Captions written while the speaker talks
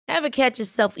Ever catch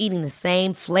yourself eating the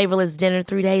same flavorless dinner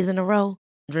 3 days in a row?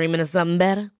 Dreaming of something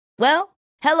better? Well,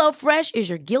 HelloFresh is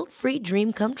your guilt-free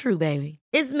dream come true, baby.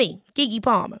 It's me, Keke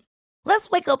Palmer. Let's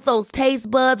wake up those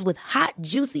taste buds with hot,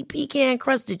 juicy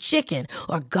pecan-crusted chicken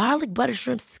or garlic butter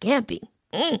shrimp scampi.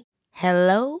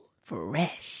 Hello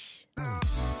Fresh.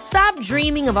 Stop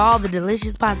dreaming of all the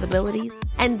delicious possibilities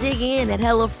and dig in at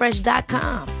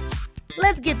HelloFresh.com.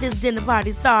 Let's get this dinner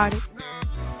party started.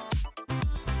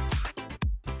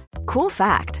 Cool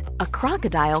fact, a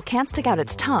crocodile can't stick out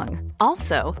its tongue.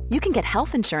 Also, you can get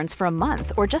health insurance for a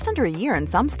month or just under a year in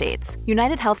some states.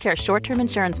 United Healthcare short-term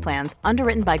insurance plans,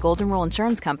 underwritten by Golden Rule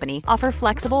Insurance Company, offer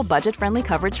flexible, budget-friendly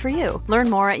coverage for you. Learn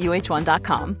more at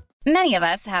UH1.com. Many of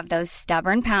us have those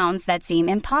stubborn pounds that seem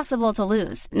impossible to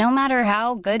lose, no matter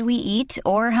how good we eat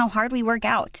or how hard we work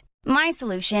out. My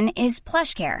solution is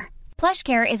PlushCare.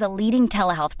 PlushCare is a leading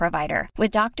telehealth provider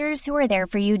with doctors who are there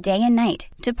for you day and night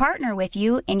to partner with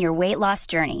you in your weight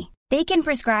loss journey. They can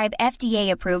prescribe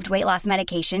FDA-approved weight loss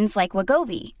medications like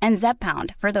Wegovy and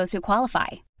Zepbound for those who qualify.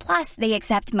 Plus, they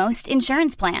accept most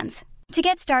insurance plans. To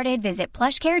get started, visit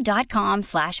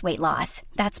plushcare.com/weightloss.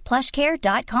 That's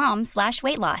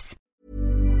plushcare.com/weightloss.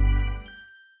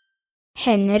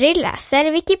 Henry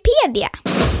läser Wikipedia.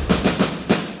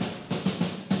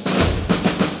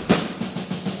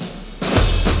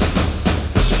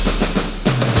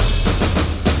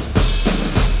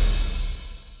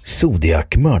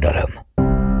 Zodiac-mördaren.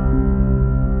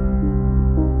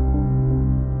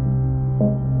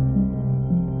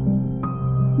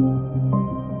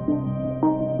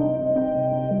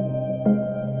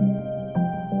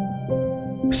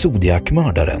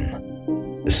 Zodiac-mördaren,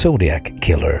 Zodiac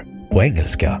Killer på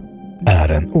engelska,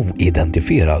 är en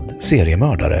oidentifierad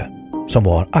seriemördare som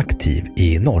var aktiv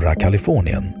i norra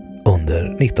Kalifornien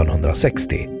under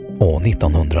 1960- och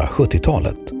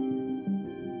 1970-talet.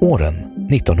 Åren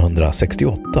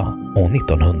 1968 och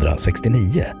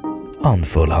 1969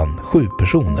 anföll han 7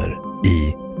 personer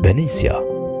i Benicia,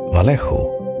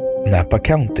 Vallejo, Napa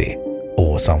County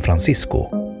och San Francisco,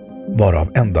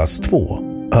 varav endast 2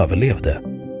 överlevde.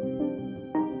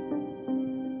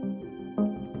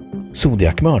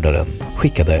 Zodiac-mördaren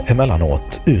skickade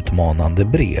emellanåt utmanande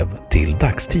brev till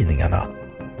dagstidningarna,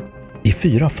 i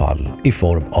 4 fall i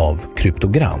form av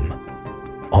kryptogram.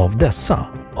 Av dessa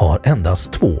har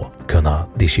endast 2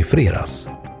 kunnat dechiffreras.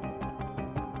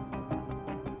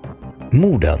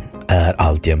 Morden är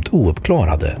alltjämt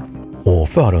ouppklarade och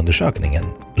förundersökningen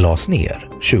lades ner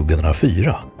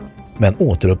 2004 men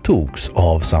återupptogs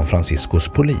av San Franciscos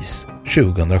polis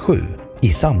 2007 i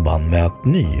samband med att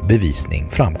ny bevisning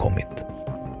framkommit.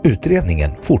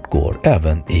 Utredningen fortgår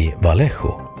även i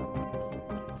Vallejo.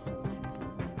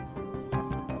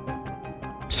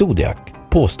 Zodiac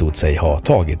påstod sig ha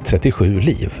tagit 37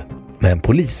 liv, men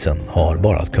polisen har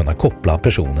bara kunnat koppla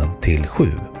personen till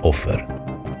 7 offer.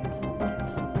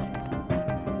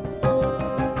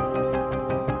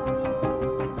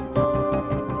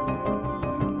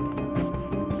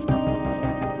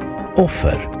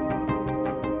 Offer.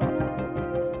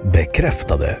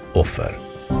 Bekräftade offer.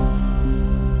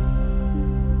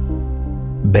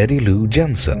 Betty Lou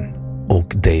Jensen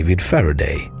och David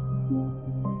Faraday.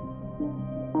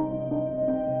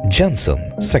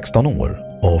 Jensen, 16 år,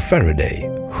 och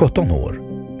Faraday, 17 år,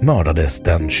 mördades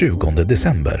den 20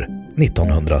 december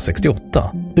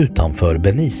 1968 utanför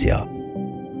Benicia.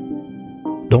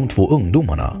 De 2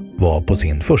 ungdomarna var på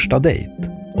sin första dejt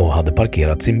och hade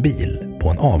parkerat sin bil på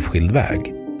en avskild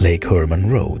väg, Lake Herman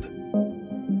Road.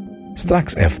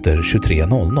 Strax efter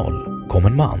 23:00 kom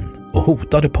en man och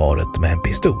hotade paret med en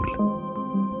pistol.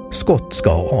 Skott ska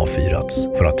ha avfyrats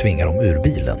för att tvinga dem ur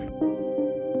bilen.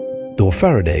 Då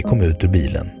Faraday kom ut ur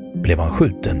bilen blev han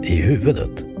skjuten i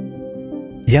huvudet.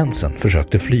 Jensen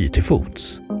försökte fly till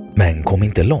fots, men kom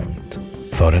inte långt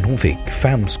förrän hon fick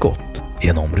 5 skott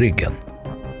genom ryggen.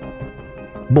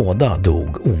 Båda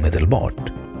dog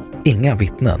omedelbart. Inga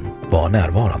vittnen var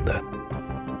närvarande.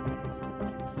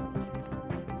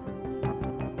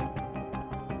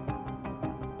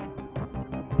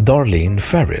 Darlene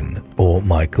Ferrin och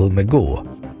Michael McGaugh.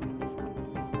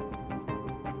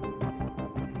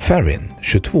 Ferrin,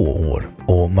 22 år,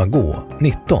 och McGaugh,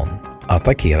 19,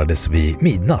 attackerades vid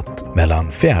midnatt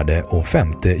mellan 4 och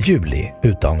 5 juli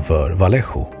utanför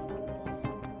Vallejo.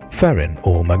 Ferrin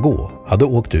och McGaugh hade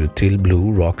åkt ut till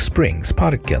Blue Rock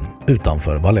Springs-parken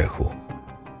utanför Vallejo.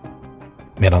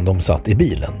 Medan de satt i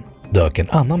bilen dök en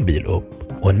annan bil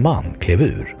upp och en man klev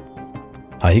ur.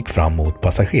 Han gick fram mot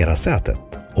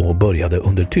passagerarsätet och började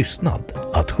under tystnad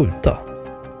att skjuta.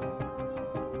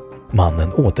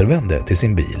 Mannen återvände till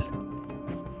sin bil,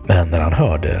 men när han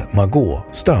hörde McGaugh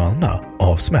stöna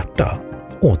av smärta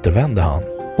återvände han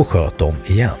och sköt dem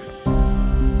igen.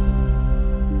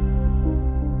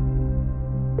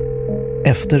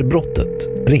 Efter brottet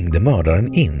ringde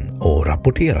mördaren in och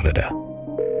rapporterade det.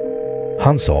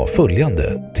 Han sa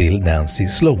följande till Nancy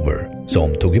Slover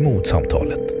som tog emot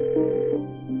samtalet.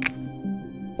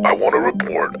 I want to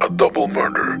report a double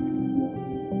murder.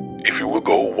 If you will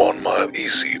go 1 mile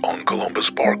easy on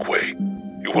Columbus Parkway,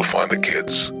 you will find the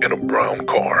kids in a brown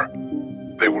car.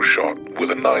 They were shot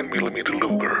with a 9mm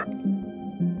Luger.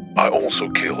 I also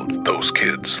killed those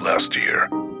kids last year.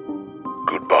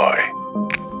 Goodbye.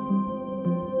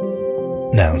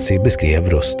 Nancy beskrev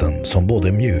rösten som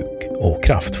både mjuk och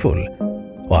kraftfull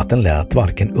och att den lät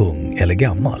varken ung eller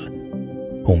gammal.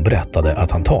 Hon berättade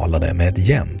att han talade med ett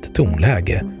jämnt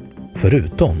tonläge,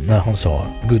 förutom när han sa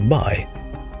goodbye.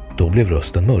 Då blev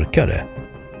rösten mörkare.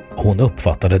 Hon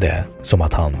uppfattade det som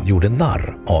att han gjorde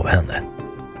narr av henne.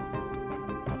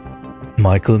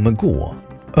 Michael McGaugh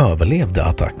överlevde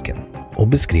attacken och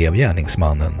beskrev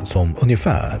gärningsmannen som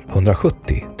ungefär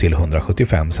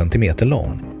 170-175 cm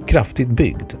lång, kraftigt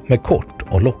byggd med kort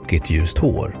och lockigt ljust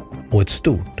hår och ett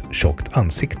stort, tjockt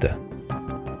ansikte.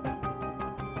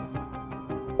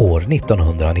 År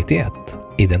 1991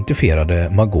 identifierade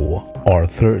McGaugh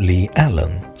Arthur Lee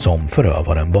Allen som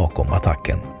förövaren bakom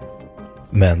attacken.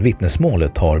 Men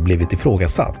vittnesmålet har blivit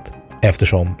ifrågasatt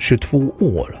eftersom 22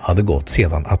 år hade gått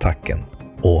sedan attacken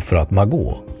och för att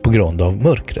McGaugh på grund av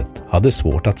mörkret hade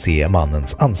svårt att se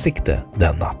mannens ansikte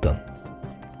den natten.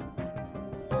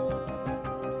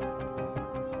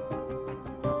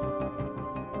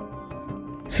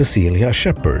 Cecilia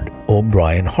Shepard och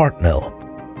Brian Hartnell.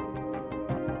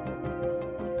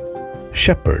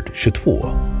 Shepard, 22,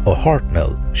 och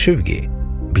Hartnell, 20,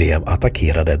 blev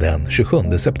attackerade den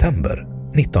 27 september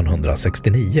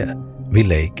 1969 vid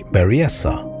Lake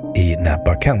Berryessa i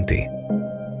Napa County.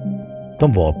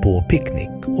 De var på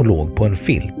picknick och låg på en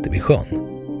filt vid sjön.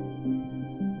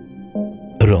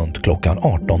 Runt klockan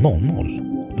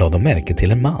 18.00 lade de märke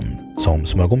till en man som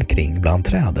smög omkring bland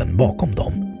träden bakom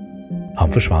dem.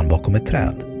 Han försvann bakom ett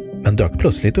träd men dök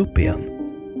plötsligt upp igen,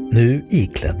 nu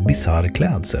iklädd bizarr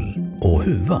klädsel och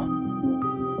huva.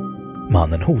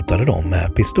 Mannen hotade dem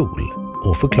med pistol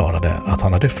och förklarade att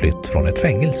han hade flytt från ett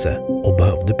fängelse och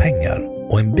behövde pengar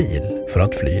och en bil för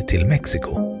att fly till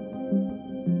Mexiko.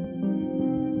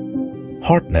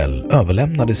 Hartnell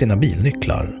överlämnade sina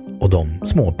bilnycklar och de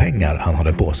småpengar han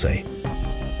hade på sig,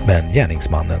 men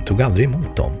gärningsmannen tog aldrig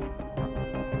emot dem.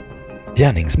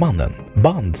 Gärningsmannen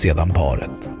band sedan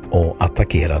paret och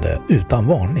attackerade utan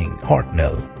varning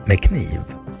Hartnell med kniv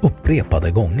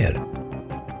upprepade gånger.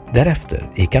 Därefter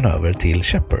gick han över till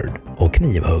Shepard och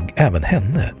knivhögg även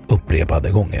henne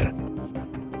upprepade gånger.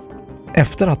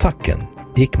 Efter attacken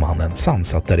gick mannen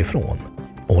sansat därifrån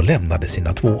och lämnade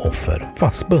sina 2 offer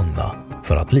fastbundna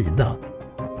för att lida.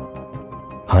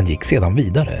 Han gick sedan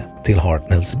vidare till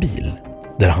Hartnells bil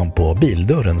där han på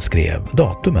bildörren skrev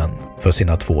datumen för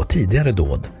sina 2 tidigare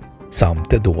dåd samt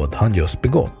det dåd han just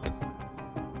begått.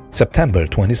 September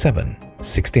 27,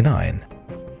 69,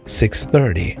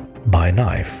 6:30 by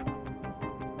knife.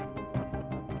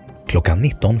 Klockan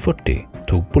 19:40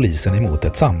 tog polisen emot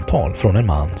ett samtal från en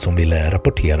man som ville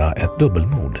rapportera ett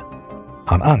dubbelmord.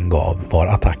 Han angav var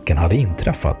attacken hade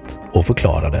inträffat och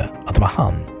förklarade att det var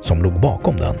han som låg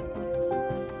bakom den.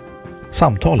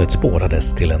 Samtalet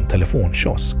spårades till en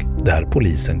telefonkiosk där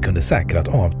polisen kunde säkra ett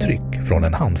avtryck från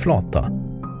en handflata.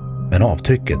 Men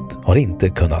avtrycket har inte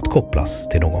kunnat kopplas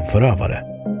till någon förövare.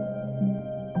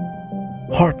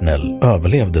 Hartnell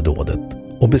överlevde dådet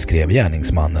och beskrev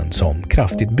gärningsmannen som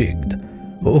kraftigt byggd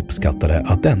och uppskattade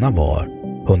att denna var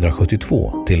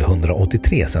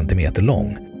 172-183 cm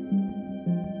lång.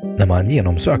 När man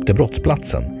genomsökte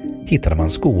brottsplatsen hittade man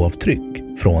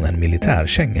skoavtryck från en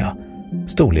militärkänga,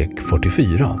 storlek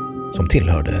 44, som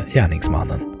tillhörde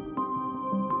gärningsmannen.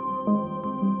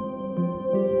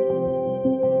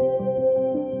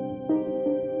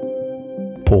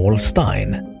 Paul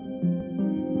Stine.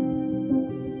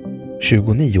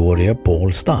 29-årige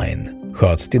Paul Stine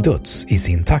sköts till döds i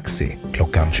sin taxi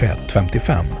klockan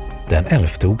 21:55 den 11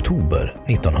 oktober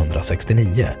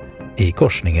 1969 i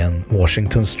korsningen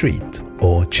Washington Street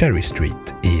och Cherry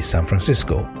Street i San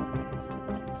Francisco.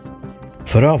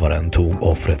 Förövaren tog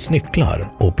offrets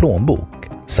nycklar och plånbok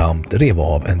samt rev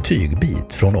av en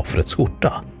tygbit från offrets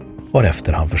skjorta,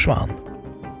 varefter han försvann.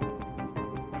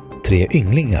 3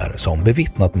 ynglingar som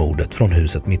bevittnat mordet från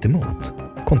huset mittemot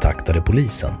kontaktade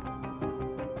polisen.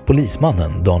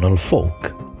 Polismannen Donald Folk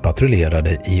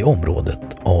patrullerade i området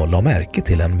och la märke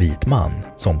till en vit man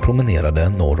som promenerade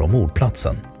norr om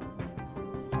mordplatsen.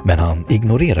 Men han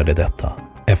ignorerade detta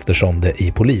eftersom det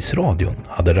i polisradion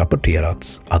hade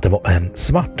rapporterats att det var en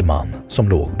svart man som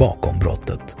låg bakom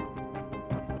brottet.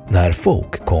 När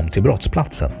Folk kom till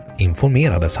brottsplatsen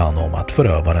informerades han om att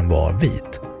förövaren var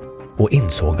vit och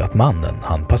insåg att mannen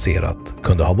han passerat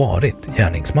kunde ha varit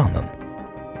gärningsmannen.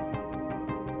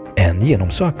 En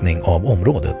genomsökning av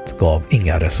området gav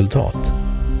inga resultat.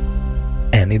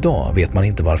 Än idag vet man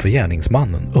inte varför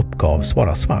gärningsmannen uppgavs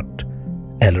vara svart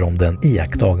eller om den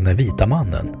iakttagne vita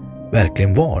mannen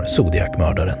verkligen var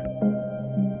Zodiac-mördaren.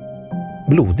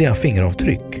 Blodiga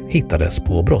fingeravtryck hittades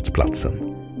på brottsplatsen,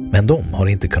 men de har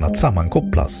inte kunnat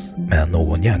sammankopplas med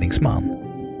någon gärningsman.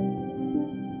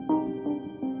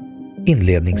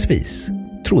 Inledningsvis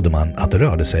trodde man att det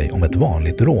rörde sig om ett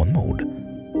vanligt rånmord,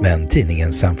 men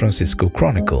tidningen San Francisco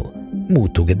Chronicle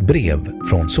mottog ett brev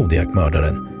från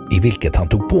Zodiac-mördaren i vilket han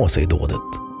tog på sig dådet.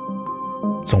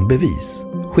 Som bevis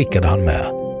skickade han med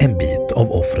en bit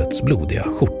av offrets blodiga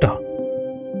skjorta.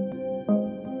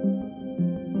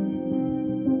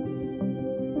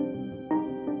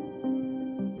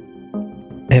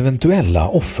 Eventuella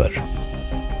offer.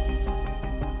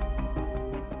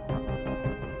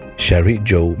 Cheri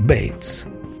Jo Bates.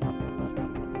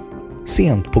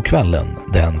 Sent på kvällen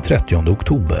den 30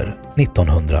 oktober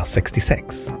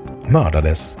 1966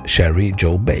 mördades Cheri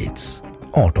Jo Bates,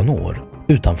 18 år,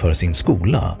 utanför sin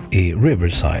skola i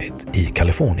Riverside i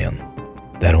Kalifornien,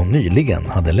 där hon nyligen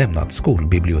hade lämnat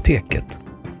skolbiblioteket.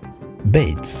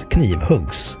 Bates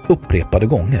knivhuggs upprepade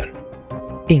gånger.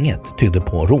 Inget tydde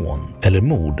på rån eller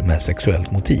mord med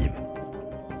sexuellt motiv.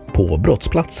 På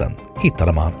brottsplatsen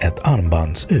hittade man ett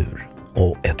armbandsur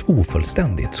och ett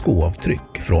ofullständigt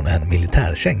skoavtryck från en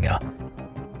militärkänga.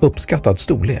 Uppskattad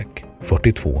storlek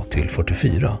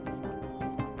 42-44.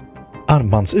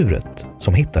 Armbandsuret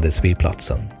som hittades vid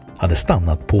platsen hade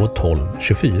stannat på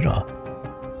 12:24,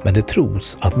 men det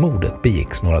tros att mordet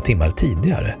begicks några timmar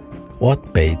tidigare och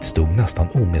att Bates stod nästan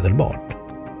omedelbart.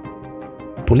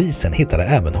 Polisen hittade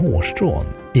även hårstrån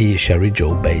i Cheri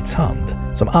Jo Bates hand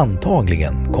som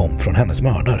antagligen kom från hennes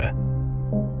mördare.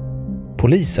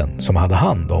 Polisen som hade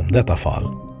hand om detta fall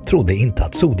trodde inte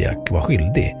att Zodiac var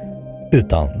skyldig,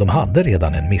 utan de hade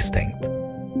redan en misstänkt.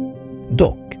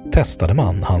 Dock testade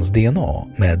man hans DNA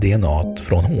med DNA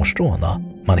från hårstråna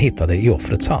man hittade i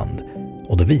offrets hand,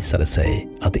 och det visade sig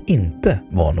att det inte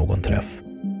var någon träff.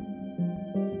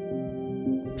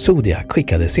 Zodiac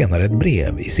skickade senare ett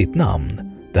brev i sitt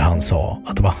namn där han sa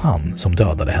att det var han som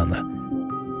dödade henne.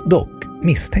 Dock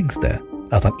misstänks det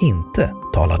att han inte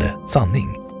talade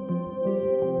sanning.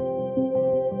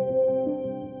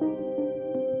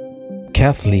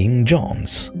 Kathleen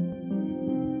Johns.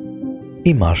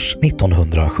 I mars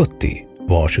 1970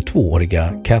 var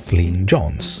 22-åriga Kathleen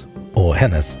Johns och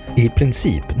hennes i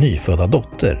princip nyfödda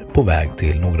dotter på väg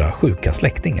till några sjuka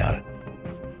släktingar.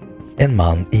 En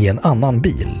man i en annan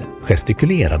bil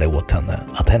gestikulerade åt henne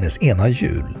att hennes ena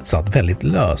hjul satt väldigt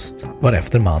löst,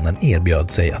 varefter mannen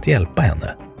erbjöd sig att hjälpa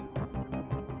henne.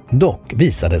 Dock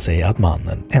visade sig att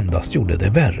mannen endast gjorde det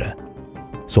värre.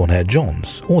 Så när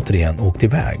Johns återigen åkte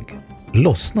iväg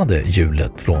lossnade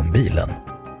hjulet från bilen.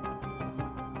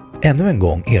 Ännu en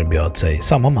gång erbjöd sig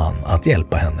samma man att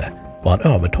hjälpa henne och han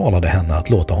övertalade henne att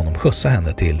låta honom skjutsa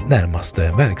henne till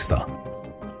närmaste verkstad.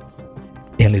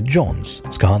 Enligt Johns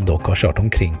ska han dock ha kört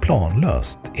omkring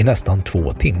planlöst i nästan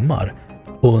 2 timmar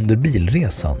och under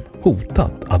bilresan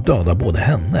hotat att döda både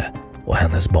henne och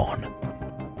hennes barn.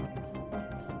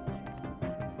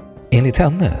 Enligt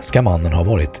henne ska mannen ha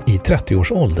varit i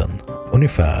 30-årsåldern,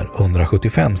 ungefär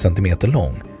 175 cm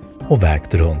lång och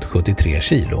vägt runt 73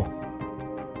 kilo.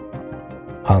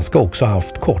 Han ska också ha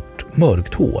haft kort,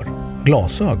 mörkt hår,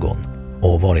 glasögon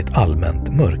och varit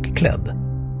allmänt mörkklädd.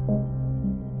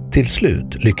 Till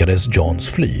slut lyckades Johns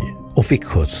fly och fick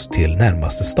skjuts till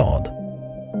närmaste stad.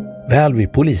 Väl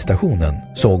vid polisstationen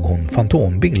såg hon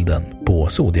fantombilden på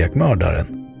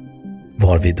Zodiac-mördaren,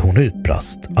 varvid hon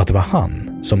utbrast att det var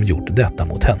han som gjort detta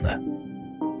mot henne.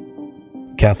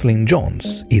 Kathleen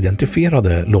Johns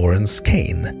identifierade Lawrence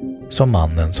Kane som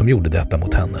mannen som gjorde detta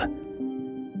mot henne.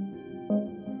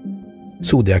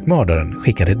 Zodiac-mördaren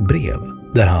skickade ett brev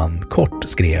där han kort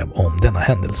skrev om denna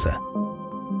händelse.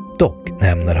 Dock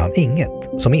nämner han inget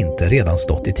som inte redan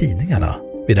stått i tidningarna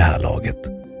vid det här laget.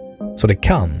 Så det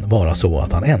kan vara så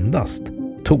att han endast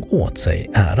tog åt sig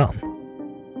äran.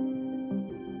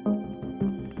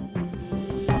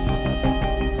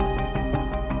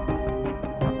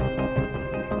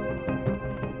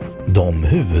 De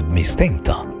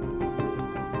huvudmisstänkta.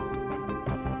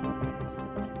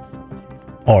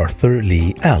 Arthur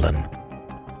Lee Allen.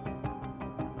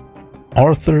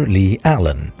 Arthur Lee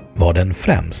Allen var den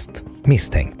främst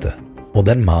misstänkte och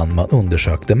den man man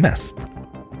undersökte mest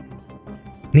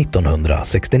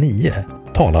 1969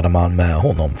 talade man med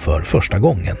honom för första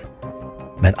gången,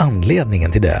 men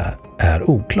anledningen till det är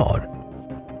oklar.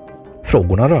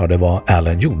 Frågorna rörde vad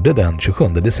Allen gjorde den 27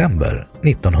 december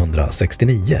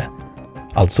 1969,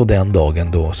 alltså den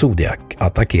dagen då Zodiac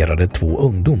attackerade 2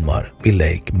 ungdomar vid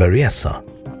Lake Berryessa.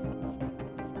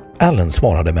 Allen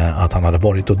svarade med att han hade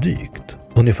varit och dykt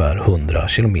ungefär 100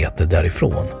 kilometer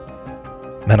därifrån,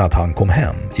 men att han kom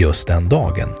hem just den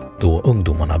dagen då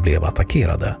ungdomarna blev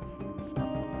attackerade.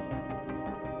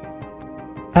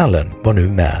 Allen var nu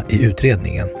med i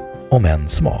utredningen, om än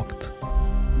svagt.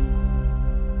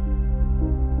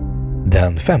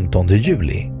 Den 15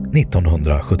 juli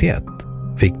 1971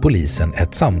 fick polisen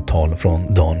ett samtal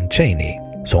från Don Cheney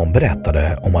som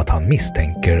berättade om att han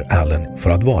misstänker Allen för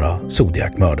att vara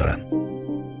Zodiac-mördaren.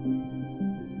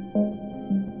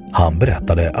 Han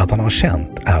berättade att han har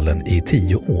känt Allen i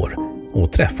 10 år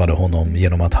och träffade honom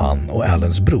genom att han och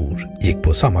Allens bror gick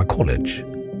på samma college.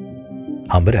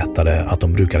 Han berättade att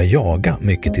de brukade jaga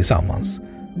mycket tillsammans,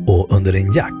 och under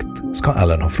en jakt ska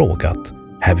Allen ha frågat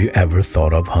 "Have you ever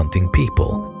thought of hunting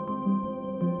people?"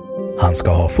 Han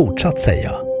ska ha fortsatt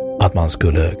säga att man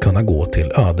skulle kunna gå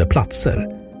till öde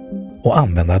platser och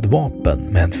använda ett vapen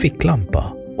med en ficklampa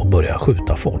och börja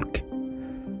skjuta folk.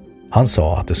 Han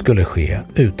sa att det skulle ske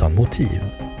utan motiv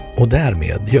och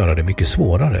därmed göra det mycket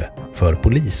svårare för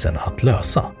polisen att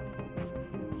lösa.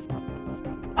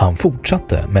 Han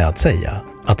fortsatte med att säga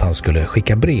att han skulle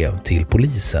skicka brev till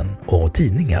polisen och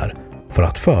tidningar för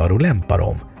att förolämpa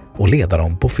dem och leda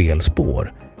dem på fel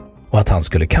spår, och att han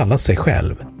skulle kalla sig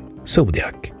själv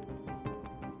Zodiac.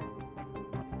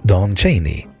 Don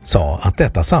Cheney sa att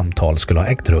detta samtal skulle ha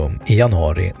ägt rum i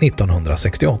januari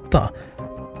 1968,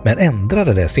 men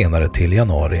ändrade det senare till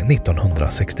januari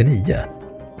 1969.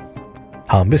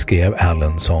 Han beskrev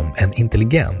Allen som en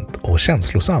intelligent och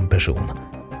känslosam person.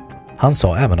 Han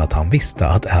sa även att han visste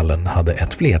att Allen hade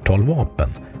ett flertal vapen,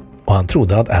 och han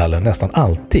trodde att Allen nästan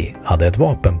alltid hade ett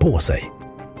vapen på sig.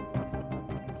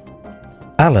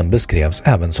 Allen beskrevs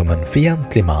även som en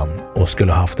fientlig man och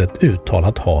skulle haft ett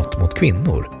uttalat hat mot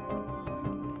kvinnor.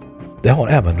 Det har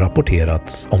även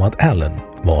rapporterats om att Allen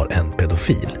var en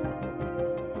pedofil.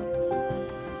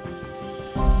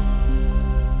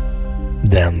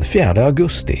 Den 4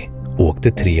 augusti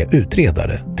åkte 3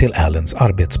 utredare till Allens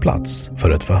arbetsplats för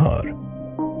ett förhör.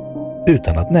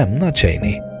 Utan att nämna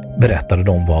Cheney berättade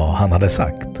de vad han hade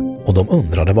sagt, och de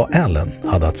undrade vad Allen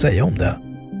hade att säga om det.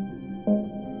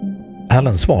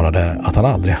 Allen svarade att han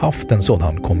aldrig haft en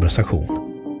sådan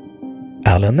konversation.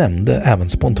 Allen nämnde även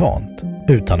spontant,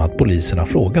 utan att poliserna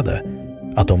frågade,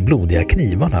 att de blodiga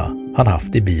knivarna han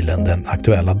haft i bilen den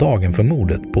aktuella dagen för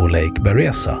mordet på Lake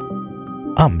Berryessa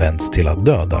används till att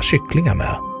döda kycklingar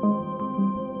med.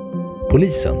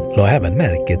 Polisen la även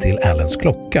märke till Allens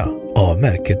klocka av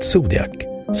märket Zodiac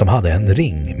som hade en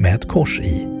ring med ett kors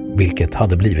i, vilket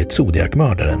hade blivit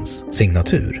Zodiac-mördarens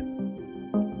signatur.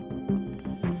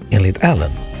 Enligt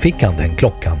Allen fick han den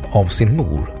klockan av sin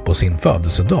mor på sin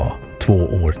födelsedag 2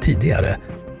 år tidigare,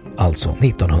 alltså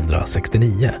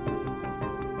 1969.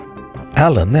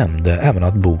 Allen nämnde även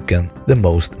att boken The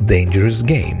Most Dangerous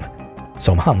Game,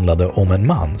 som handlade om en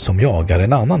man som jagar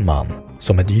en annan man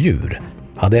som ett djur,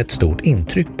 hade ett stort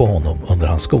intryck på honom under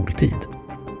hans skoltid.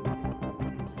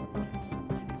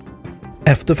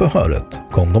 Efter förhöret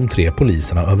kom de 3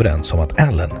 poliserna överens om att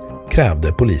Allen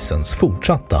krävde polisens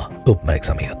fortsatta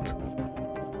uppmärksamhet.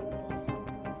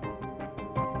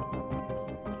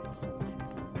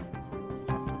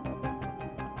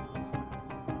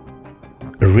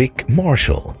 Rick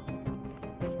Marshall.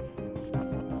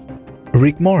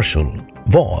 Rick Marshall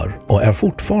var och är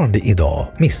fortfarande idag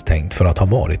misstänkt för att ha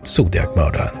varit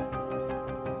Zodiac-mördaren.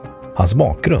 Hans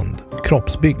bakgrund,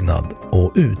 kroppsbyggnad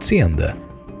och utseende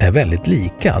är väldigt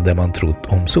lika det man trott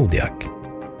om Zodiac.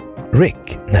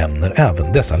 Rick nämner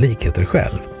även dessa likheter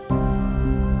själv.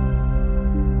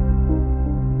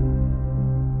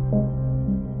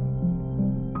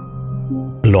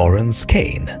 Lawrence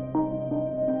Kane.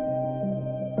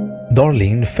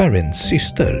 Darlene Ferrins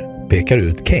syster pekar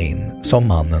ut Kane som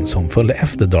mannen som följde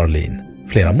efter Darlene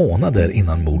flera månader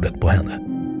innan mordet på henne.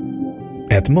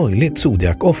 Ett möjligt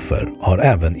Zodiac-offer har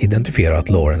även identifierat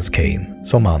Lawrence Kane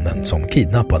som mannen som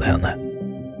kidnappade henne.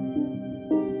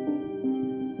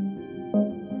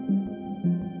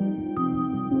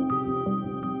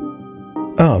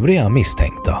 Övriga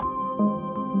misstänkta.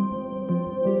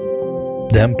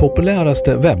 Den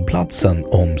populäraste webbplatsen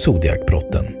om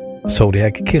Zodiac-brotten,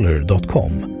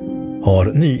 zodiackiller.com, har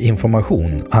ny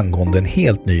information angående en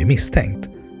helt ny misstänkt,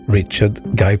 Richard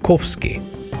Gajkowski.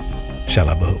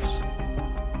 Källa behövs.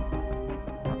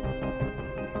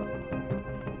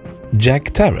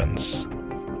 Jack Terrence.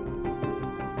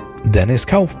 Dennis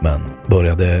Kaufman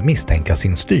började misstänka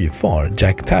sin styvfar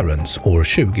Jack Terrence år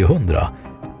 2000.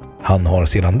 Han har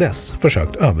sedan dess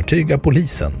försökt övertyga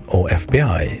polisen och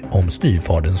FBI om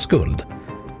styvfaderns skuld,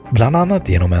 bland annat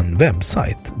genom en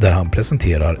webbsajt där han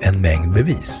presenterar en mängd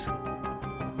bevis.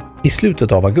 I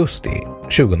slutet av augusti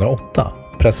 2008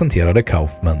 presenterade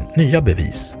Kaufman nya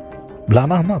bevis.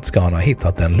 Bland annat ska han ha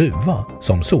hittat en luva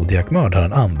som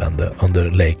Zodiac-mördaren använde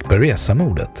under Lake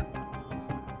Bereza-mordet.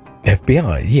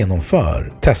 FBI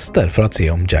genomför tester för att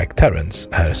se om Jack Terrence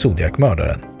är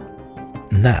Zodiac-mördaren.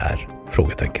 När?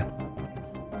 Frågetecken.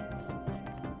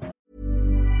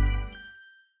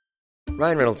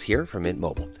 Ryan Reynolds here from Mint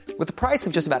Mobile. With the price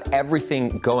of just about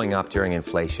everything going up during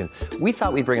inflation, we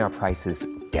thought we'd bring our prices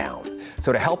down.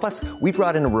 So to help us, we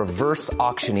brought in a reverse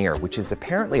auctioneer, which is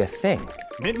apparently a thing.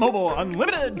 Mint Mobile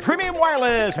Unlimited Premium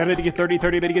Wireless. How to get 30,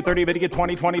 30, bit to get 30, bit to get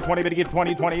 20, 20, 20, bit to get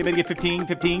 20, 20, bit to get 15,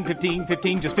 15, 15,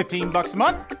 15, just $15 a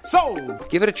month? Sold!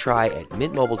 Give it a try at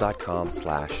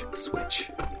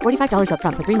mintmobile.com/switch. $45 up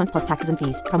front for 3 months plus taxes and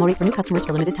fees. Promo rate for new customers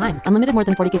for limited time. Unlimited more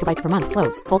than 40 gigabytes per month.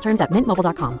 Slows full terms at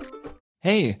mintmobile.com.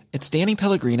 Hey, it's Danny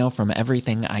Pellegrino from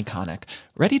Everything Iconic.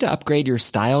 Ready to upgrade your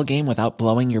style game without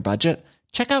blowing your budget?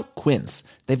 Check out Quince.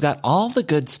 They've got all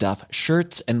the good stuff,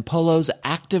 shirts and polos,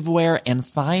 activewear, and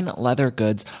fine leather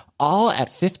goods, all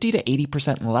at 50 to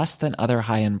 80% less than other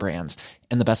high-end brands.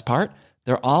 And the best part?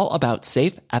 They're all about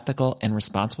safe, ethical, and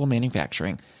responsible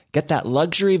manufacturing. Get that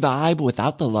luxury vibe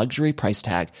without the luxury price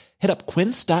tag. Hit up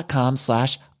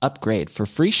quince.com/upgrade for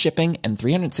free shipping and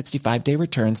 365-day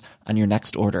returns on your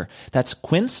next order. That's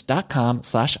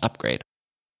quince.com/upgrade.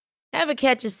 Ever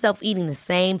catch yourself eating the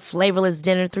same flavorless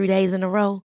dinner 3 days in a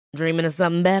row? Dreaming of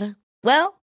something better? Well,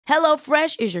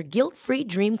 HelloFresh is your guilt-free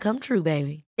dream come true,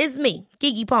 baby. It's me,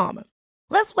 Keke Palmer.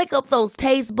 Let's wake up those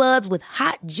taste buds with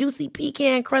hot, juicy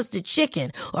pecan-crusted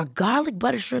chicken or garlic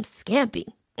butter shrimp scampi.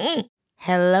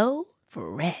 Hello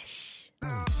Fresh.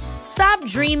 Stop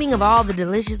dreaming of all the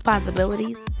delicious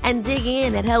possibilities and dig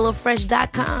in at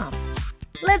HelloFresh.com.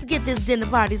 Let's get this dinner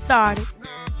party started.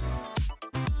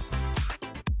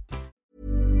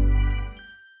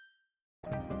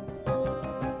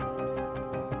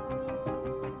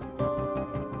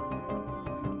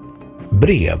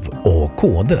 Brev och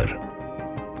koder.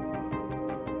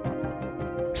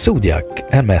 Zodiac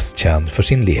är mest känd för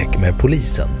sin lek med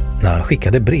polisen när han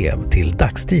skickade brev till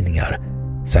dagstidningar,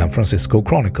 San Francisco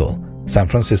Chronicle, San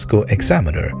Francisco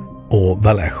Examiner och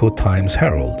Vallejo Times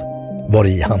Herald, var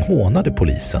i han hånade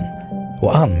polisen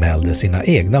och anmälde sina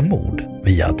egna mord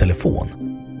via telefon.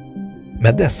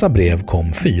 Med dessa brev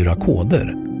kom 4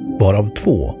 koder, varav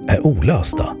 2 är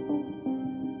olösta.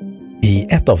 I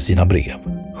ett av sina brev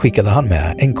skickade han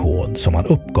med en kod som han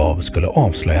uppgav skulle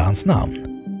avslöja hans namn.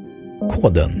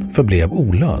 Koden förblev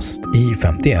olöst i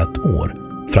 51 år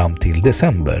fram till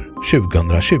december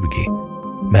 2020,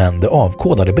 men det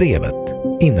avkodade brevet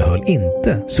innehöll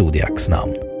inte Zodiacs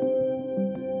namn.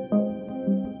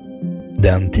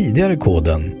 Den tidigare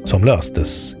koden som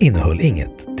löstes innehöll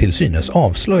inget till synes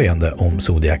avslöjande om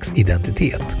Zodiacs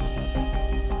identitet.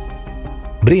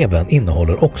 Breven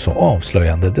innehåller också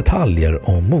avslöjande detaljer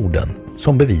om morden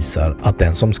som bevisar att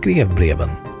den som skrev breven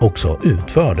också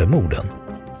utförde morden.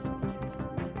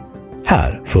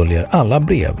 Här följer alla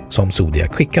brev som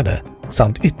Zodiac skickade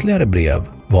samt ytterligare brev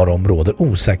varom råder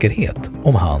osäkerhet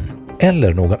om han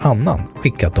eller någon annan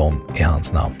skickat dem i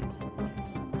hans namn.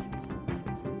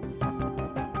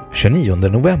 29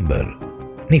 november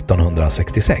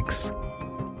 1966.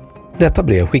 Detta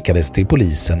brev skickades till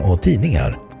polisen och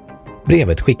tidningar.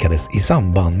 Brevet skickades i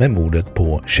samband med mordet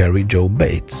på Sherry Joe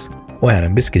Bates och är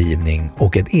en beskrivning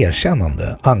och ett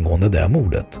erkännande angående det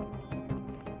mordet.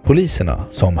 Poliserna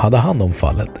som hade hand om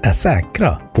fallet är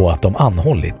säkra på att de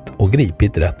anhållit och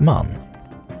gripit rätt man,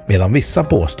 medan vissa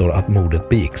påstår att mordet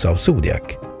begicks av Zodiac.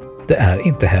 Det är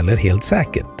inte heller helt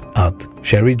säkert att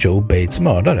Sherry Joe Bates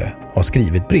mördare har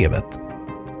skrivit brevet.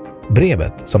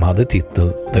 Brevet som hade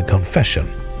titel The Confession.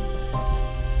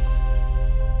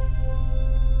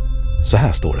 Så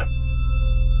här står det.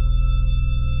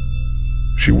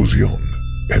 She was young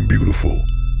and beautiful,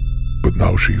 but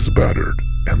now she is battered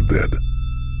and dead.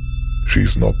 She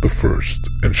is not the first,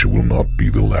 and she will not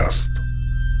be the last.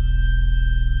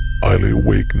 I lay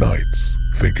awake nights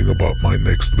thinking about my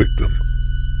next victim.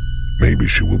 Maybe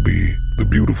she will be the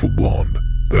beautiful blonde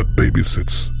that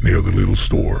babysits near the little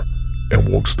store and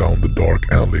walks down the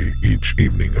dark alley each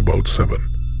evening about 7.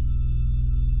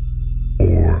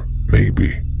 Or maybe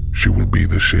she will be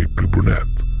the shapely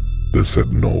brunette that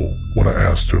said no when I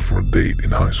asked her for a date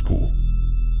in high school.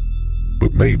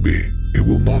 But maybe it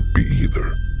will not be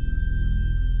either.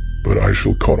 but I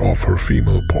shall cut off her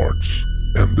female parts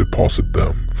and deposit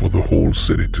them for the whole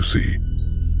city to see.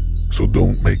 So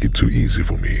don't make it too easy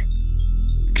for me.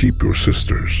 Keep your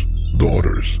sisters,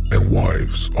 daughters, and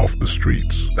wives off the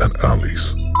streets and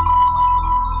alleys.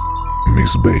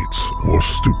 Miss Bates was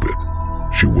stupid.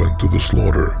 She went to the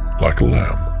slaughter like a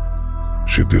lamb.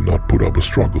 She did not put up a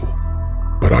struggle,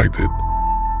 but I did.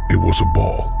 It was a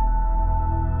ball.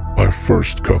 I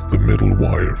first cut the middle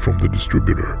wire from the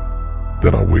distributor.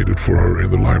 Then I waited for her in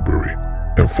the library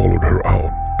and followed her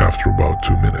out after about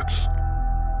 2 minutes.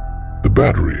 The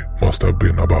battery must have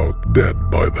been about dead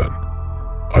by then.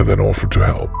 I then offered to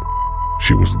help.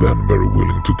 She was then very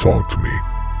willing to talk to me.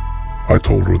 I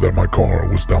told her that my car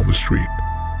was down the street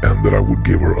and that I would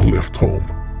give her a lift home.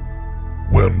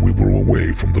 When we were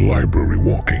away from the library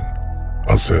walking,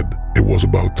 I said it was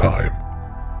about time.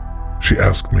 She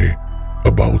asked me,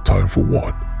 about time for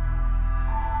what?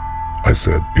 I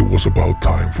said it was about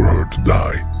time for her to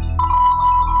die.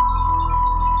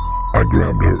 I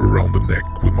grabbed her around the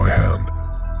neck with my hand,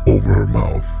 over her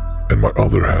mouth, and my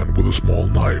other hand with a small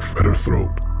knife at her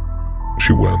throat.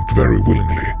 She went very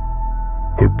willingly.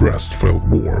 Her breast felt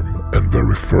warm and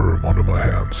very firm under my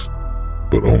hands,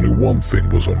 but only one thing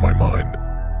was on my mind,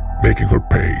 making her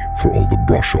pay for all the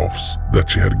brush-offs that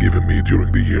she had given me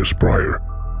during the years prior.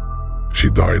 She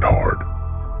died hard.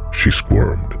 She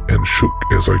squirmed and shook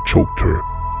as I choked her,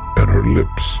 and her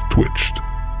lips twitched.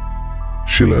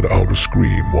 She let out a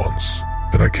scream once,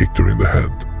 and I kicked her in the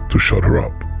head to shut her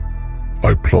up.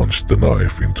 I plunged the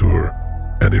knife into her,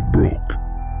 and it broke.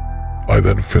 I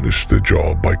then finished the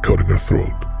job by cutting her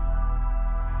throat.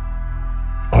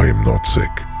 I am not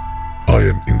sick. I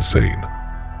am insane,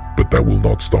 but that will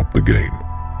not stop the game.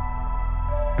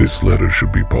 This letter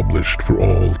should be published for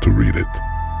all to read it.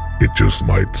 It just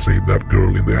might save that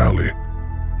girl in the alley,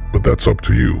 but that's up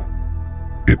to you.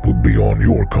 It would be on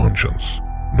your conscience,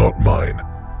 not mine.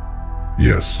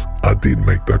 Yes, I did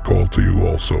make that call to you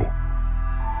also.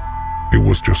 It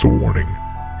was just a warning.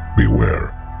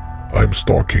 Beware. I'm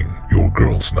stalking your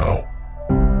girls now.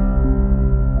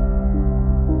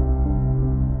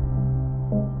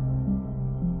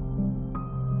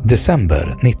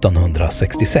 December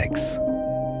 1966.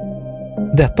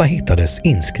 Detta hittades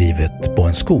inskrivet på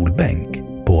en skolbänk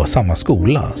på samma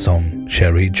skola som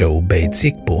Sherry Joe Bates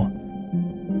gick på.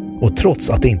 Och trots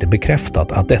att det inte är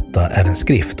bekräftat att detta är en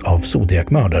skrift av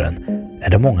Zodiac-mördaren är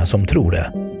det många som tror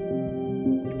det.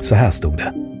 Så här stod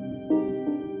det.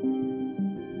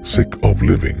 Sick of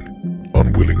living,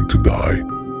 unwilling to die.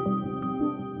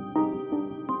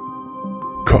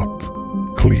 Cut,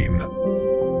 clean.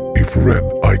 If red,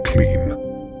 I clean.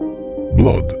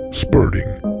 Blood spurting,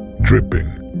 dripping,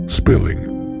 spilling,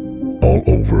 all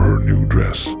over her new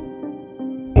dress.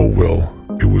 Oh well,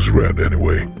 it was red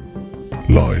anyway.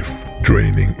 Life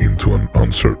draining into an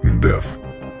uncertain death.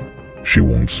 She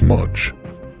won't smudge,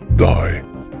 die,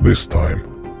 this time.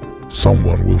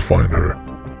 Someone will find her.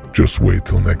 Just wait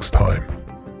till next time.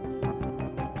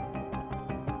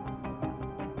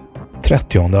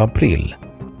 30 april.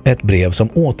 Ett brev som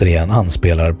återigen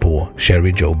anspelar på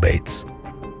Sherry Joe Bates.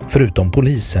 Förutom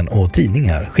polisen och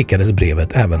tidningar skickades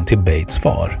brevet även till Bates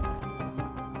far.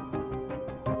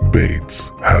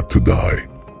 Bates had to die.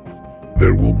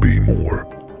 There will be more.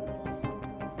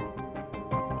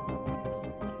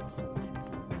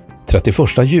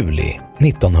 31 juli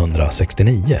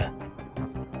 1969.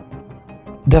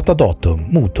 Detta datum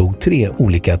mottog 3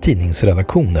 olika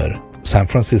tidningsredaktioner, San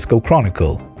Francisco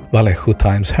Chronicle, Vallejo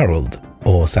Times Herald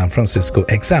och San Francisco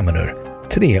Examiner,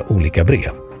 3 olika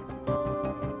brev.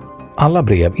 Alla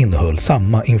brev innehöll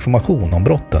samma information om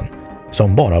brotten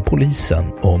som bara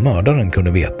polisen och mördaren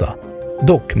kunde veta,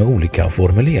 dock med olika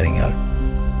formuleringar.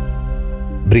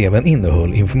 Breven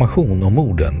innehöll information om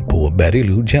morden på Betty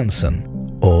Lou Jensen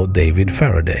och David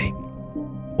Faraday,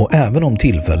 och även om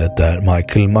tillfället där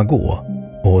Michael Mageau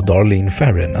och Darlene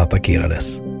Ferrin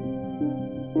attackerades.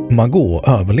 Mageau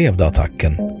överlevde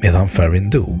attacken medan Ferrin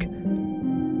dog.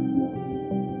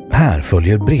 Här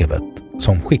följer brevet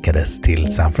som skickades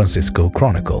till San Francisco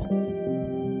Chronicle.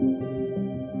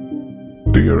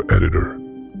 Dear editor,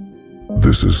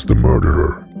 this is the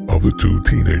murderer of the 2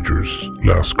 teenagers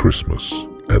last Christmas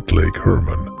at Lake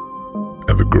Herman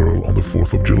and the girl on the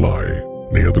 4th of July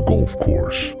near the golf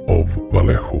course of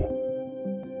Vallejo.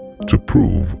 To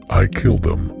prove I killed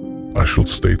them, I shall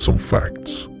state some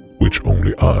facts which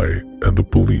only I and the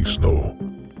police know.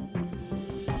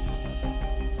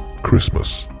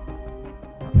 Christmas.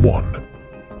 1.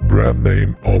 Brand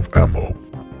name of ammo.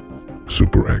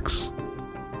 Super X.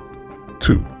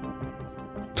 2.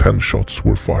 10 shots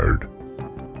were fired.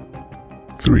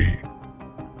 3.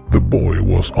 The boy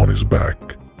was on his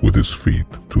back with his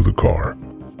feet to the car.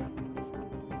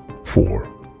 4.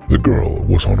 The girl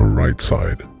was on her right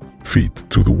side, feet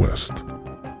to the west.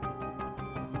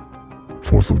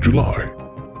 4th of July.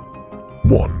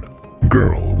 1.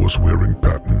 Girl was wearing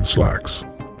patent slacks.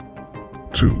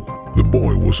 2. The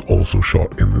boy was also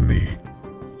shot in the knee.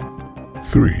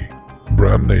 3.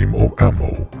 Brand name of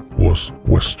ammo was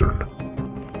Western.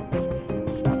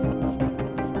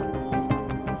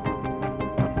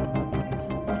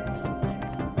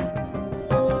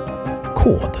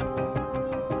 Kod.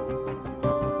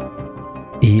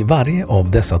 I varje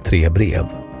av dessa 3 brev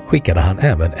skickade han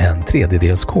även en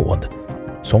tredjedelskod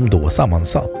som då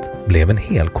sammansatt blev en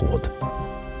hel kod.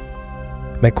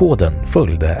 Med koden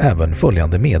följde även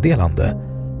följande meddelande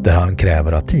där han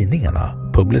kräver att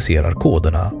tidningarna publicerar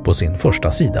koderna på sin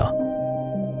första sida.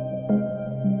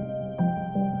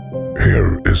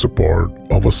 Here is a part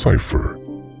of a cipher.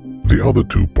 The other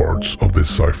 2 parts of this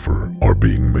cipher are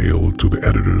being mailed to the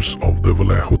editors of the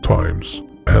Vallejo Times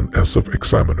and SF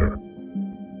Examiner.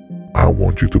 I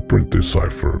want you to print this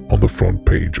cipher on the front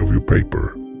page of your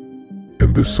paper.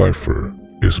 In this cipher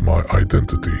is my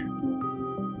identity.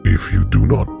 If you do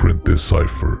not print this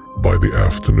cipher by the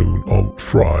afternoon of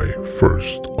Friday,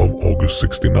 1st of August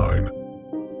 69,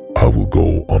 I will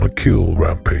go on a kill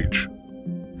rampage.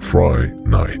 Friday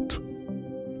night.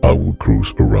 I will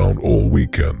cruise around all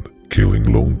weekend,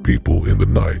 killing lone people in the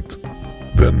night,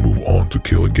 then move on to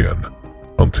kill again,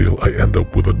 until I end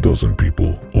up with a dozen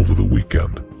people over the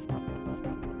weekend.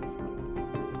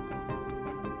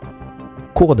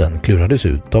 Koden klurades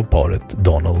ut av paret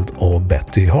Donald och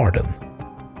Betty Harden.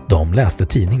 De läste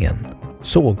tidningen,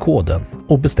 såg koden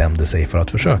och bestämde sig för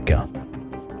att försöka.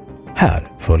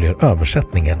 Här följer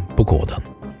översättningen på koden.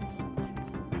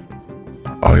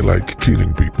 I like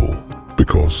killing people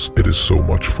because it is so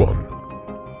much fun.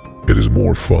 It is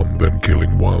more fun than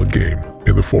killing wild game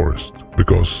in the forest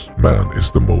because man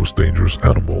is the most dangerous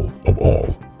animal of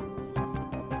all.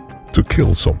 To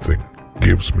kill something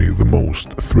gives me the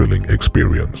most thrilling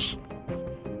experience.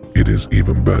 It is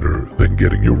even better than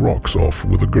getting your rocks off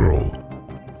with a girl.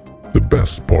 The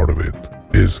best part of it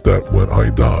is that when I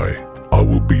die, I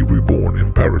will be reborn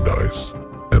in paradise,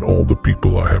 and all the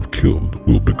people I have killed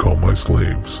will become my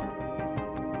slaves.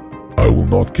 I will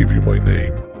not give you my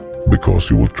name,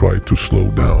 because you will try to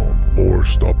slow down or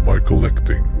stop my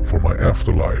collecting for my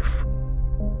afterlife.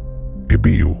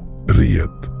 Ebio,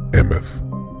 Riet, Emeth,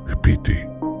 Hipiti.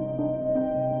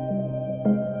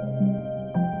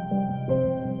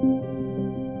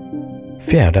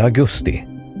 4 augusti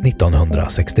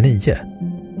 1969.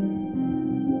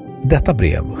 Detta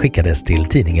brev skickades till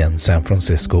tidningen San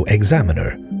Francisco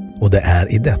Examiner och det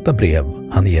är i detta brev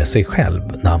han ger sig själv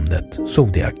namnet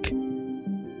Zodiac.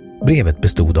 Brevet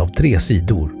bestod av 3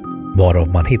 sidor, varav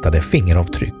man hittade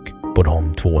fingeravtryck på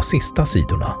de 2 sista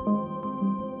sidorna.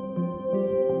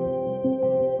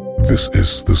 This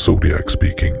is the Zodiac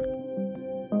speaking.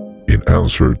 In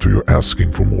answer to your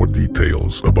asking for more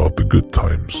details about the good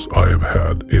times I have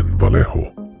had in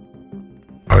Vallejo,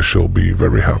 I shall be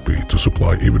very happy to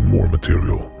supply even more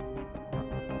material.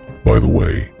 By the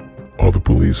way, are the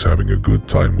police having a good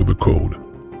time with the code?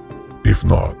 If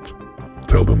not,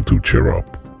 tell them to cheer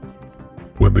up.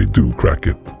 When they do crack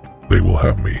it, they will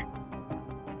have me.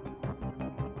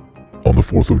 On the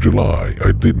 4th of July,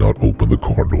 I did not open the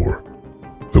car door.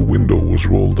 The window was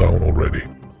rolled down already.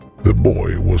 The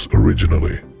boy was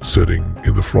originally sitting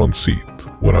in the front seat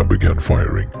when I began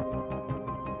firing.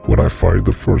 When I fired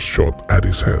the first shot at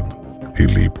his head, he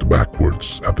leaped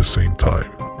backwards at the same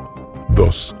time,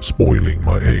 thus spoiling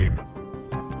my aim.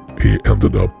 He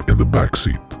ended up in the back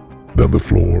seat, then the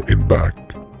floor in back,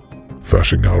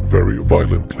 thrashing out very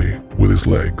violently with his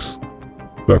legs.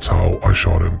 That's how I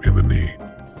shot him in the knee.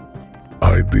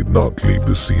 I did not leave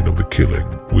the scene of the killing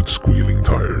with squealing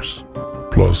tires,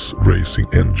 plus racing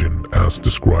engine as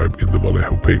described in the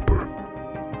Vallejo paper.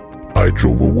 I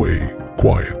drove away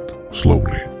quiet,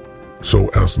 slowly, so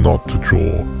as not to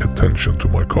draw attention to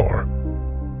my car.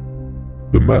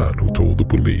 The man who told the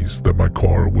police that my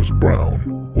car was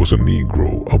brown was a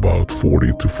Negro about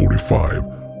 40 to 45,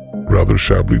 rather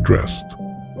shabbily dressed.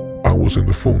 I was in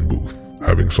the phone booth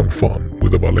having some fun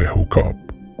with a Vallejo cop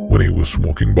when he was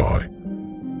walking by.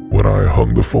 When I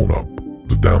hung the phone up,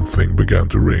 the damn thing began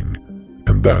to ring,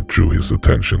 and that drew his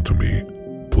attention to me,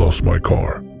 plus my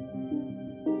car.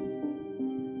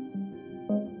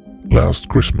 Last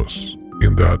Christmas,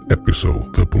 in that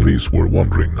episode, the police were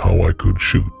wondering how I could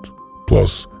shoot,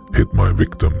 plus hit my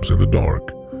victims in the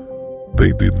dark.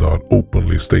 They did not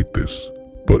openly state this,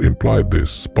 but implied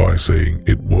this by saying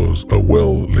it was a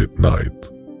well-lit night.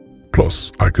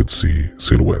 Plus, I could see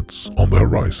silhouettes on the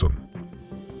horizon.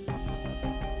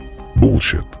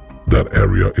 Bullshit. That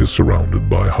area is surrounded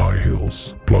by high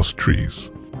hills plus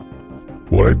trees.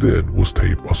 What I did was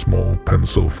tape a small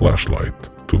pencil flashlight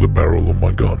to the barrel of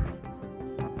my gun.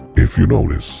 If you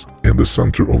notice, in the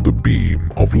center of the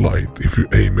beam of light, if you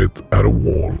aim it at a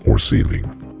wall or ceiling,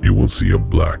 you will see a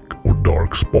black or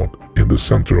dark spot in the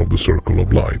center of the circle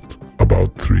of light,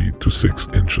 about 3 to 6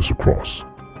 inches across.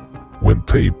 When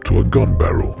taped to a gun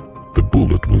barrel, the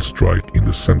bullet will strike in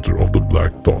the center of the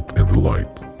black dot in the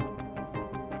light.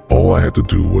 All I had to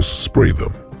do was spray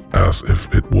them, as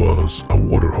if it was a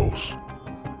water hose.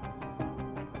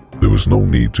 There was no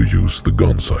need to use the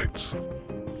gun sights.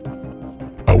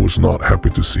 I was not happy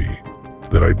to see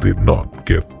that I did not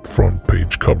get front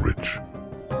page coverage.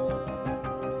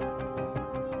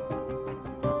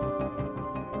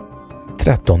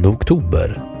 –13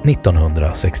 oktober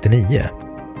 1969.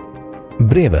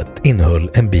 Brevet innehöll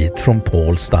en bit från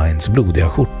Paul Steins blodiga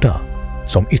skjorta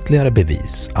som ytterligare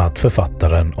bevis att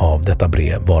författaren av detta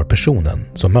brev var personen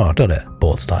som mördade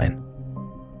Paul Stein.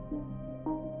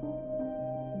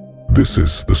 This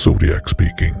is the Zodiac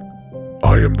speaking.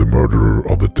 I am the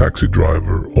murderer of the taxi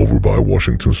driver over by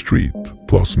Washington Street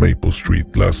plus Maple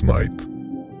Street last night.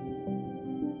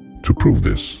 To prove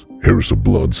this, here is a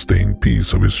blood-stained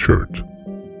piece of his shirt.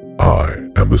 I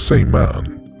am the same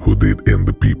man who did in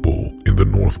the people in the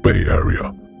North Bay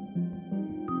area.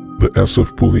 The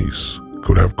SF police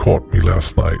could have caught me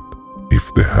last night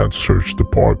if they had searched the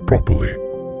park properly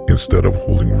instead of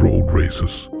holding road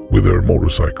races with their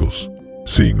motorcycles,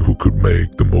 seeing who could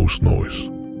make the most noise.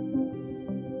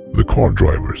 The car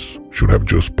drivers should have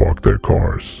just parked their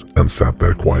cars and sat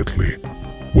there quietly,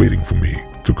 waiting for me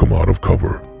to come out of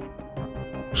cover.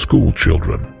 School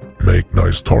children make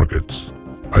nice targets.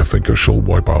 I think I shall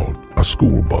wipe out a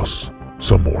school bus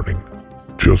some morning.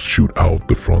 Just shoot out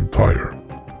the front tire.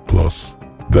 Plus,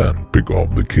 then pick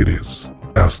off the kiddies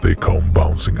as they come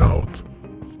bouncing out.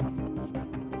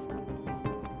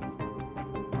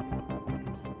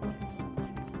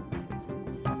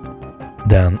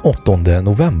 Den 8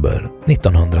 november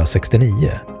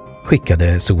 1969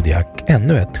 skickade Zodiac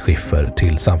ännu ett skiffer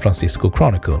till San Francisco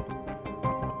Chronicle.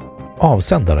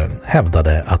 Avsändaren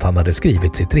hävdade att han hade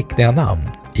skrivit sitt riktiga namn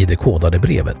i det kodade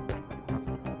brevet.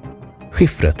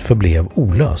 Skiffret förblev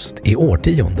olöst i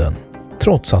årtionden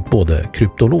trots att både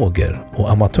kryptologer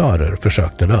och amatörer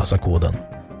försökte lösa koden.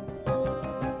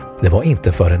 Det var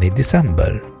inte förrän i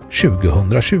december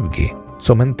 2020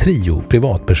 som en trio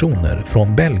privatpersoner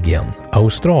från Belgien,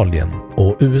 Australien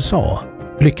och USA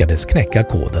lyckades knäcka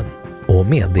koden och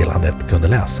meddelandet kunde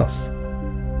läsas.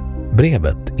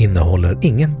 Brevet innehåller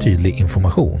ingen tydlig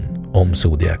information om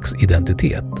Zodiacs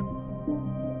identitet.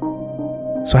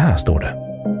 Så här står det.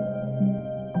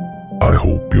 I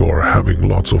hope you are having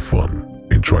lots of fun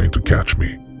in trying to catch me.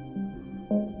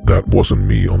 That wasn't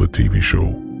me on the TV show,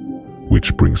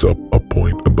 which brings up a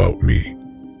point about me.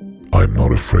 I'm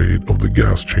not afraid of the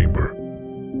gas chamber,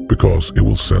 because it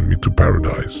will send me to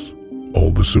paradise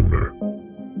all the sooner.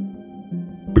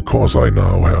 Because I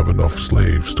now have enough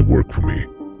slaves to work for me,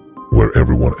 where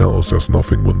everyone else has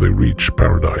nothing when they reach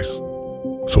paradise,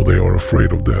 so they are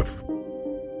afraid of death.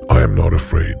 I am not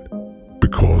afraid,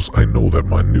 because I know that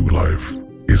my new life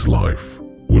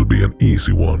will be an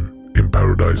easy one in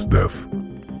paradise death.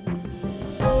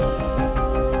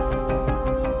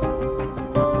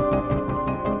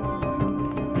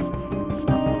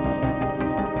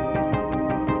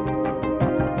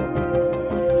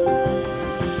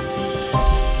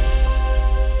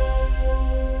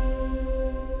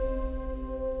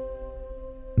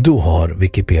 Då har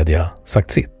Wikipedia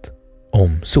sagt sitt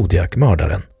om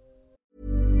Zodiac-mördaren.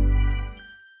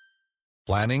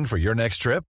 Planning for your next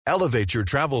trip? Elevate your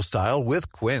travel style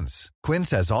with Quince.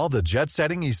 Quince has all the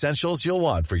jet-setting essentials you'll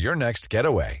want for your next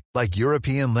getaway, like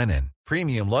European linen,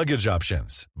 premium luggage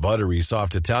options, buttery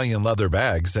soft Italian leather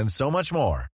bags, and so much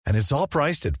more. And it's all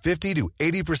priced at 50 to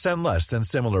 80% less than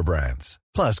similar brands.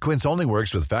 Plus, Quince only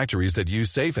works with factories that use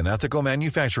safe and ethical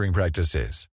manufacturing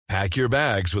practices. Pack your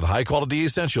bags with high-quality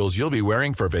essentials you'll be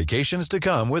wearing for vacations to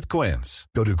come with Quince.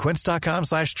 Go to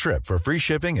quince.com/trip for free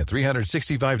shipping and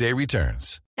 365-day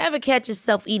returns. Ever catch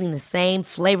yourself eating the same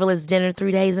flavorless dinner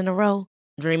 3 days in a row?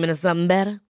 Dreaming of something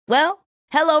better? Well,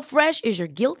 HelloFresh is your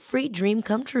guilt-free dream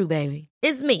come true, baby.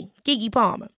 It's me, Keke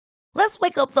Palmer. Let's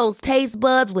wake up those taste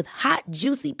buds with hot,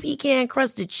 juicy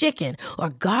pecan-crusted chicken or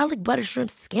garlic butter shrimp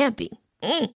scampi.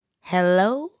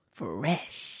 Hello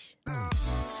Fresh.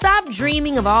 Stop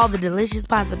dreaming of all the delicious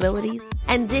possibilities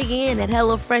and dig in at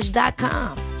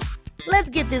HelloFresh.com. Let's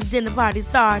get this dinner party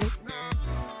started.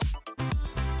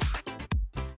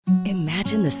 Imagine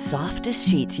Imagine the softest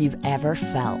sheets you've ever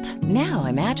felt. Now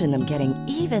imagine them getting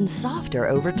even softer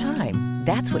over time.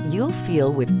 That's what you'll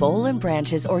feel with Boll &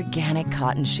 Branch's organic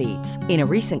cotton sheets. In a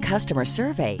recent customer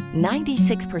survey,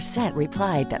 96%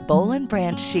 replied that Boll &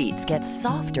 Branch sheets get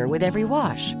softer with every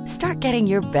wash. Start getting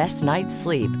your best night's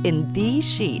sleep in these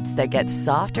sheets that get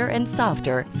softer and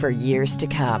softer for years to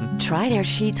come. Try their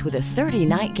sheets with a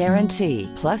 30-night guarantee.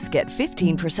 Plus, get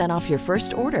 15% off your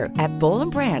first order at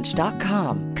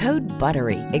bollandbranch.com. Code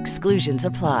BUTTERY. Exclusions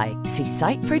apply. See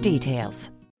site for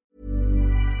details.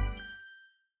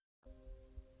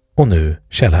 Och nu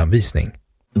källhänvisning.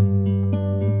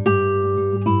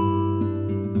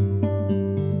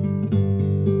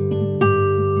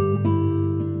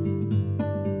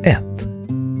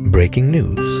 1. Breaking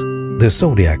news. The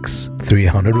Zodiac's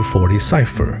 340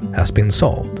 cipher has been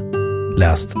solved.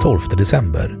 Läst 12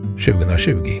 december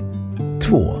 2020.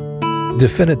 2.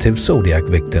 Definitive Zodiac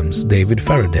victims David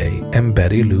Faraday and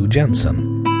Betty Lou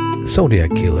Jensen.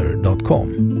 Zodiackiller.com.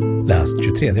 Läst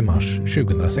 23 mars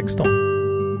 2016.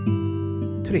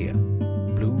 3.